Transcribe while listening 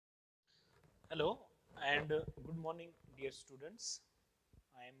Hello and good morning, dear students.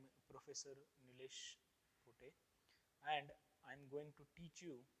 I am Professor Nilesh Pote and I am going to teach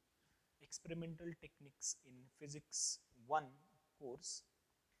you experimental techniques in Physics 1 course.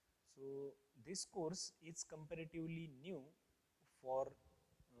 So, this course is comparatively new for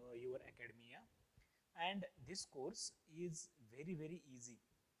your academia, and this course is very easy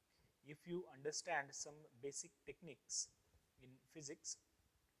if you understand some basic techniques in physics.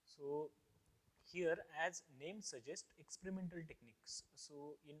 So, here, as name suggests, experimental techniques.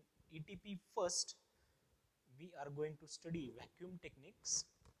 So, in ETP first, we are going to study vacuum techniques,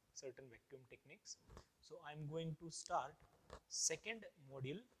 certain vacuum techniques. So, I am going to start second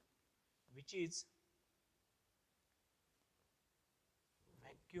module, which is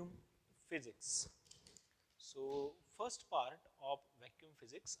vacuum physics. So, first part of vacuum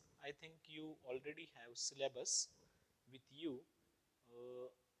physics, I think you already have syllabus with you. Uh,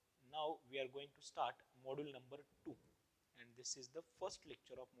 Now we are going to start module number 2, and this is the first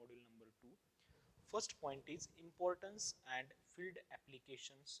lecture of module number 2. First point is importance and field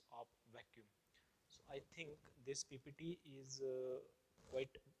applications of vacuum. So I think this PPT is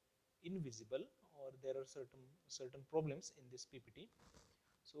quite invisible, or there are certain problems in this PPT.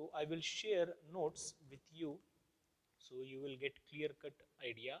 So I will share notes with you, so you will get clear cut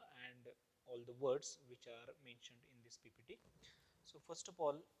idea and all the words which are mentioned in this PPT. So first of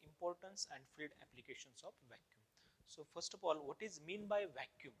all, importance and field applications of vacuum. So first of all, what is mean by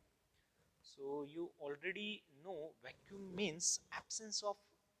vacuum? So you already know vacuum means absence of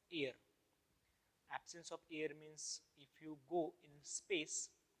air. Absence of air means if you go in space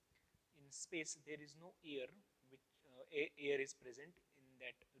there is no air, which air is present in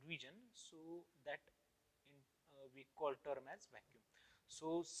that region. So that in we call term as vacuum.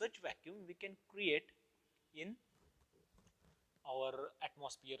 So such vacuum we can create in our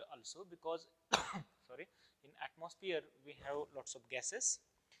atmosphere also, because sorry, in atmosphere we have lots of gases.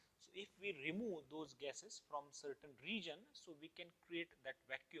 So if we remove those gases from certain region, so we can create that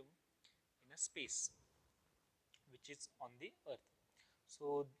vacuum in a space which is on the earth.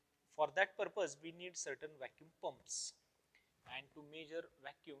 So for that purpose we need certain vacuum pumps, and to measure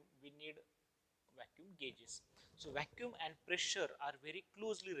vacuum we need vacuum gauges. So vacuum and pressure are very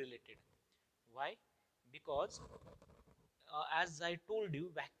closely related. Why? Because as I told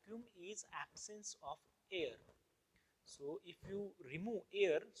you, vacuum is absence of air. So if you remove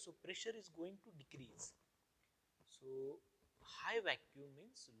air, so pressure is going to decrease. So high vacuum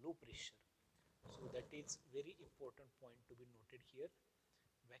means low pressure. So that is very important point to be noted here.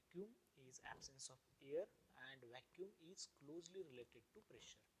 Vacuum is absence of air, and vacuum is closely related to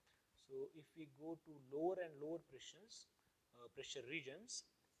pressure. So if we go to lower and lower pressure regions,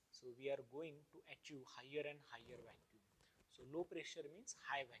 so we are going to achieve higher and higher vacuum. So low pressure means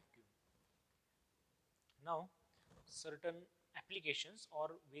high vacuum. Now certain applications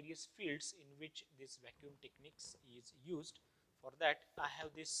or various fields in which this vacuum techniques is used. For that I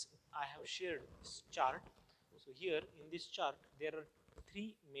have shared this chart. So here in this chart there are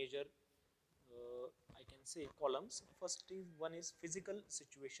three major I can say columns. First is one is physical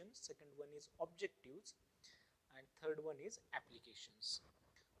situations, second one is objectives, and third one is applications.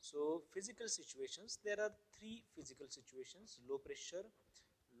 So physical situations, there are three physical situations: low pressure,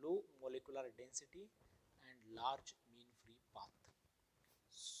 low molecular density, and large mean free path.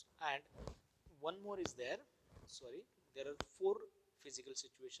 And one more is there, sorry, there are four physical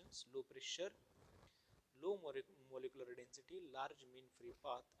situations: low pressure, low molecular density, large mean free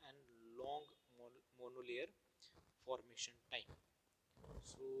path, and long monolayer formation time.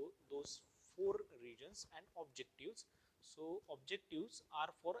 So those four regions and objectives. So objectives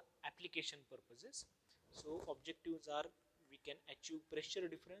are for application purposes. So objectives are: we can achieve pressure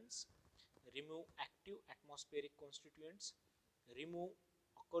difference, remove active atmospheric constituents, remove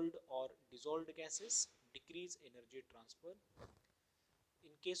occult or dissolved gases, decrease energy transfer.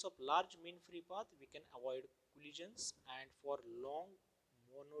 In case of large mean free path, we can avoid collisions, and for long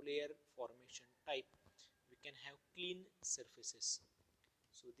monolayer formation type, we can have clean surfaces.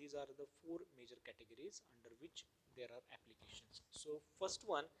 So these are the four major categories under which there are applications. So first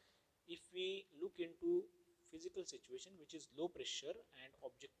one, if we look into physical situation which is low pressure and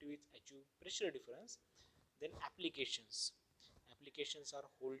objective is achieve pressure difference, then applications are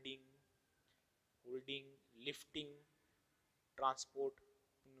holding, lifting, transport,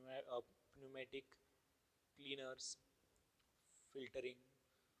 pneumatic, cleaners, filtering,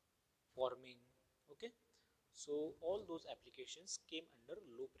 forming. Okay, so all those applications came under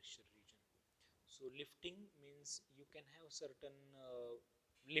low pressure region. So lifting means you can have certain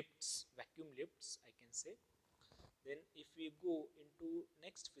lifts, vacuum lifts I can say. Then if we go into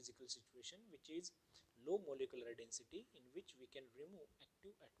next physical situation, which is low molecular density, in which we can remove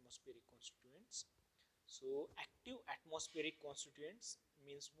active atmospheric constituents. So active atmospheric constituents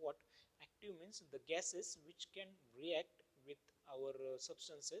means what? Active means the gases which can react with our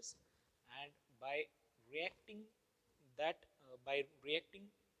substances, and by reacting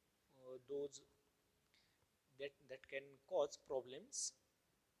those that can cause problems.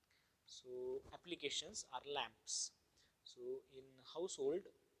 So applications are lamps. So in household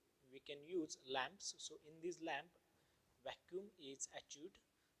we can use lamps. So in this lamp vacuum is achieved.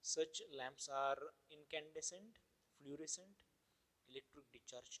 Such lamps are incandescent, fluorescent, electric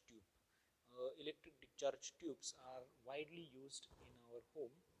discharge tube. Electric discharge tubes are widely used in our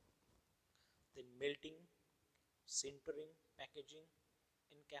home. Then melting, sintering, packaging,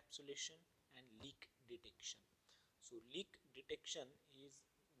 encapsulation, and leak detection. So leak detection is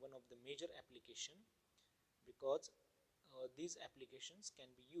one of the major application, because these applications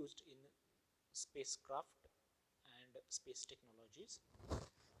can be used in spacecraft and space technologies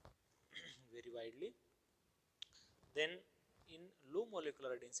very widely. Then in low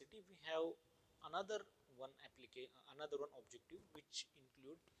molecular density we have another one objective, which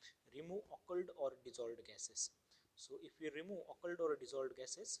include remove occult or dissolved gases. So if we remove occult or dissolved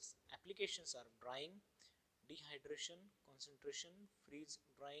gases, applications are drying, dehydration, concentration, freeze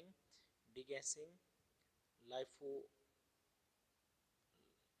drying, degassing,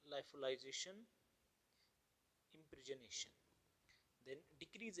 lyophilization, impregnation. Then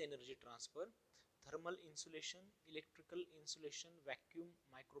decrease energy transfer, thermal insulation, electrical insulation, vacuum,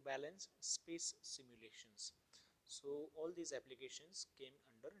 microbalance, space simulations. So all these applications came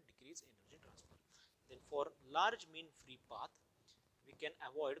under decrease energy transfer. Then for large mean free path, we can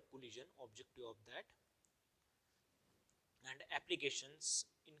avoid collision, objective of that. And applications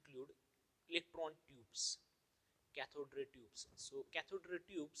include electron tubes, cathode ray tubes. So cathode ray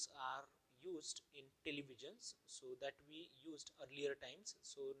tubes are used in televisions, so that we used earlier times.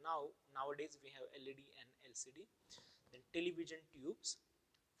 So nowadays we have LED and LCD. Then television tubes,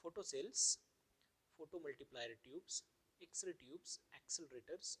 photocells, photomultiplier tubes, X-ray tubes,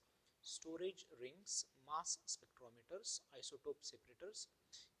 accelerators, storage rings, mass spectrometers, isotope separators,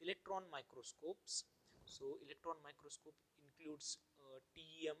 electron microscopes. So electron microscope includes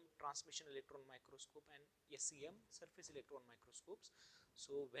TEM, transmission electron microscope, and SEM, surface electron microscopes.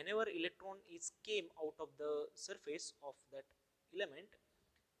 So whenever electron is came out of the surface of that element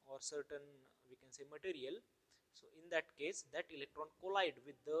or certain, we can say, material, so in that case that electron collide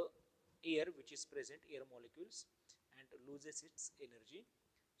with the air which is present, air molecules, and loses its energy.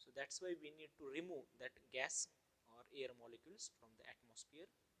 So that's why we need to remove that gas or air molecules from the atmosphere.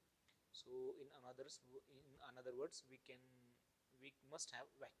 So in another words, we must have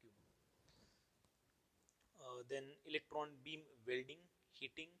vacuum. Then electron beam welding,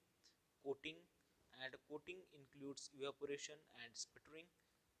 heating, coating, and coating includes evaporation and sputtering,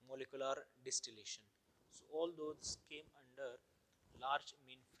 molecular distillation. So all those came under large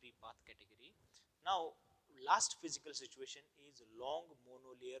mean free path category. Now last physical situation is long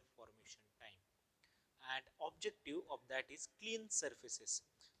monolayer formation time, and objective of that is clean surfaces.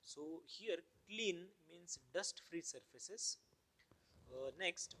 So here clean means dust free surfaces.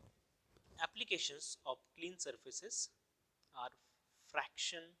 Next, applications of clean surfaces are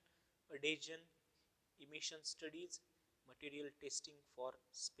fraction adhesion, emission studies, material testing for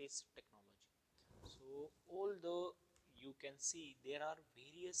space technology. So although you can see there are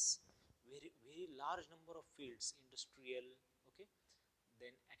various very large number of fields, industrial, okay,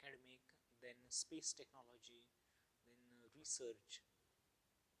 then academic, then space technology, then research,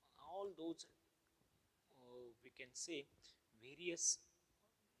 all those we can say various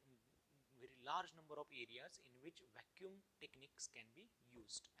very large number of areas in which vacuum techniques can be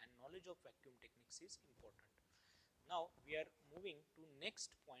used, and knowledge of vacuum techniques is important. Now we are moving to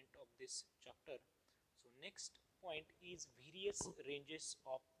next point of this chapter. So next point is various ranges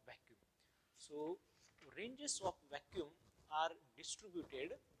of vacuum. So ranges of vacuum are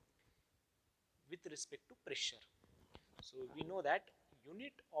distributed with respect to pressure. So we know that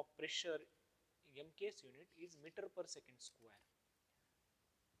unit of pressure, MKS unit, is meter per second square.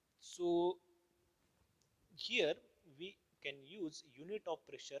 So here we can use unit of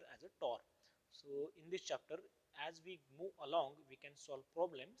pressure as a torr. So in this chapter, as we move along, we can solve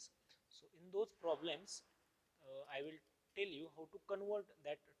problems. So in those problems, I will tell you how to convert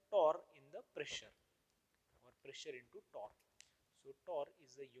that torr in the pressure, or pressure into torr. So torr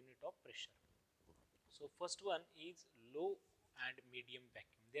is the unit of pressure. So first one is low and medium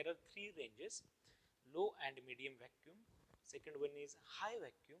vacuum. There are three ranges: low and medium vacuum, second one is high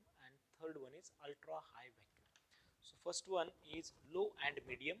vacuum, and third one is ultra high vacuum. So first one is low and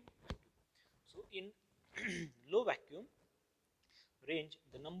medium vacuum. So in low vacuum range,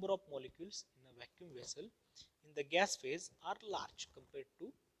 the number of molecules in a vacuum vessel in the gas phase are large compared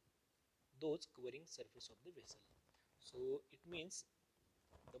to those covering surface of the vessel. So it means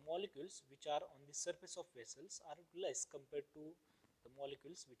the molecules which are on the surface of vessels are less compared to the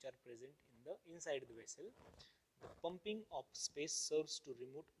molecules which are present in the inside the vessel. The pumping of space serves to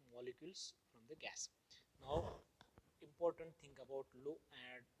remove molecules from the gas. Now, important thing about low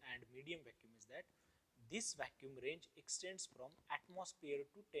and medium vacuum is that this vacuum range extends from atmosphere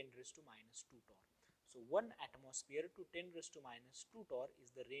to 10 raised to minus 2 torr. So 1 atmosphere to 10 raised to minus 2 torr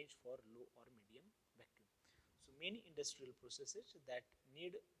is the range for low or medium vacuum. So many industrial processes that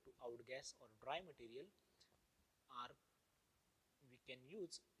need to outgas or dry material are we can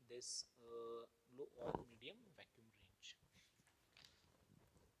use this low or medium vacuum range.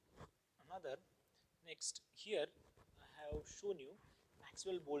 Another next here I have shown you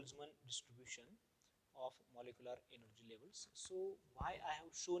Maxwell-Boltzmann distribution of molecular energy levels. So why I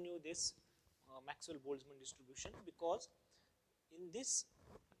have shown you this Maxwell-Boltzmann distribution? Because in this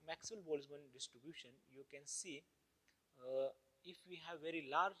Maxwell-Boltzmann distribution you can see if we have very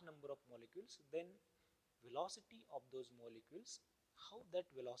large number of molecules, then velocity of those molecules, how that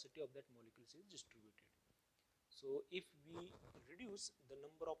velocity of that molecules is distributed. So if we reduce the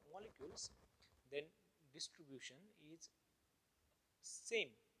number of molecules, then distribution is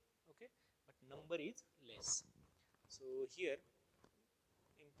same, okay, but number is less. So here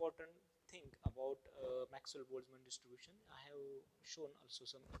important thing about Maxwell-Boltzmann distribution, I have shown also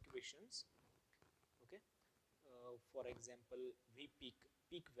some equations, okay. For example, V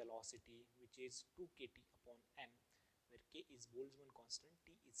peak velocity, which is 2 kT upon m, where k is Boltzmann constant,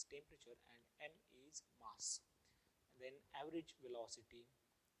 t is temperature, and m is mass. And then average velocity,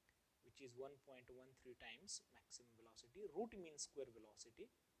 which is 1.13 times maximum velocity, root mean square velocity,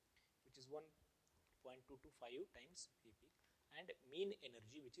 which is 1.225 times V peak, and mean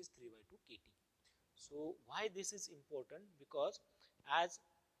energy, which is 3 by 2 kT. So why this is important? Because as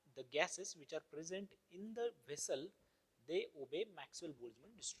the gases which are present in the vessel, they obey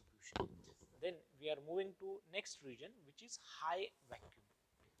Maxwell-Boltzmann distribution. Then we are moving to next region, which is high vacuum.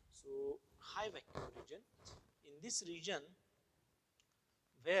 So high vacuum region, in this region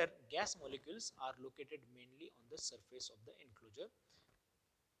where gas molecules are located mainly on the surface of the enclosure.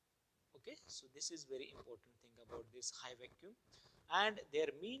 Okay, so this is very important thing about this high vacuum, and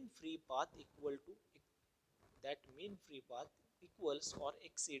their mean free path equal to that mean free path equals or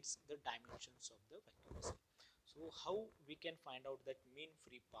exceeds the dimensions of the vacuum vessel. So how we can find out that mean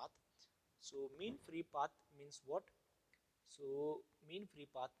free path? So mean free path means what? So mean free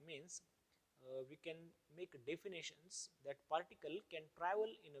path means we can make definitions that particle can travel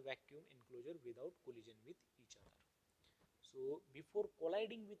in a vacuum enclosure without collision with each other. So before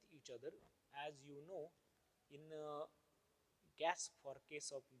colliding with each other, as you know, in gas, for case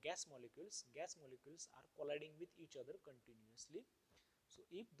of gas molecules are colliding with each other continuously. So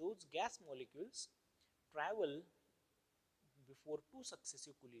if those gas molecules travel before two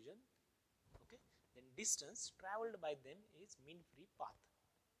successive collision, okay, then distance traveled by them is mean free path.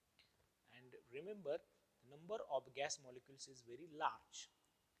 And remember, the number of gas molecules is very large.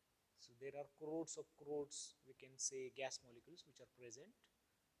 So there are crores of crores, we can say, gas molecules which are present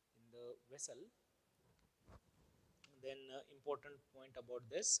in the vessel. Then important point about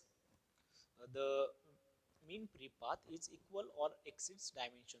this, the mean free path is equal or exceeds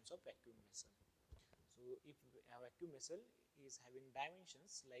dimensions of vacuum vessel. So if a vacuum vessel is having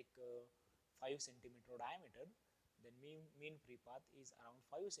dimensions like 5 centimeter diameter, then mean free path is around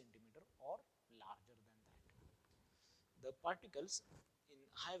 5 centimeter or larger than that. The particles in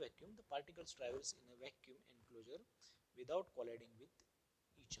high vacuum, the particles travels in a vacuum enclosure without colliding with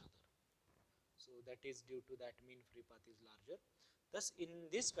each other. So that is due to that mean free path is larger. Thus in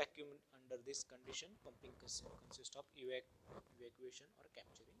this vacuum, under this condition, pumping consists of evacuation or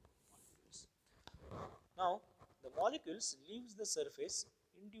capturing molecules. Now the molecules leaves the surface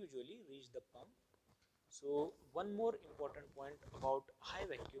individually reach the pump. So one more important point about high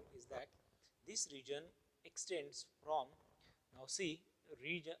vacuum is that this region extends from, now see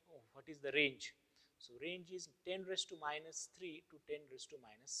region, what is the range? So range is 10 raised to minus 3 to 10 raised to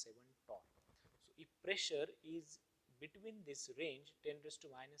minus 7 torr. So if pressure is between this range 10 raised to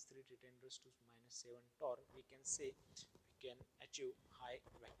minus 3 to 10 raised to minus 7 torr, we can say we can achieve high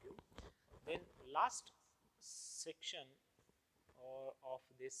vacuum. Then last section of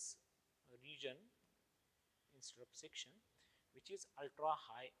this region instead of section, which is ultra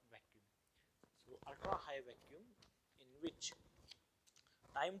high vacuum. So ultra high vacuum, in which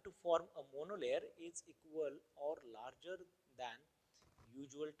time to form a monolayer is equal or larger than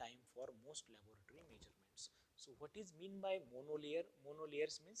usual time for most laboratory measurements. So what is mean by monolayer?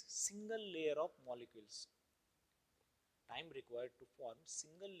 Monolayers means single layer of molecules. Time required to form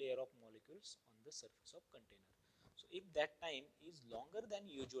single layer of molecules on the surface of container. So if that time is longer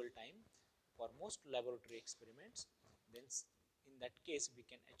than usual time for most laboratory experiments, then in that case we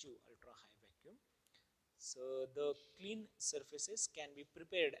can achieve ultra high vacuum. So the clean surfaces can be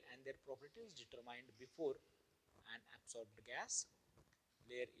prepared and their properties determined before an absorbed gas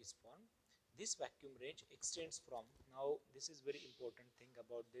layer is formed. This vacuum range extends from, now this is very important thing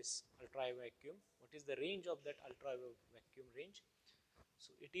about this ultra high vacuum. What is the range of that ultra high vacuum range?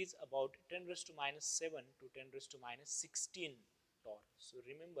 So it is about 10 raised to minus 7 to 10 raised to minus 16 torr. So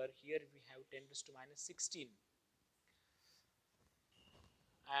remember here we have 10 raised to minus 16.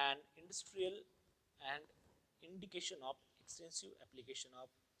 And industrial and indication of extensive application of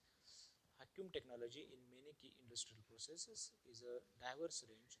vacuum technology in many key industrial processes is a diverse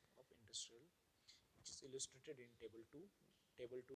range of industrial, which is illustrated in table 2. Table 2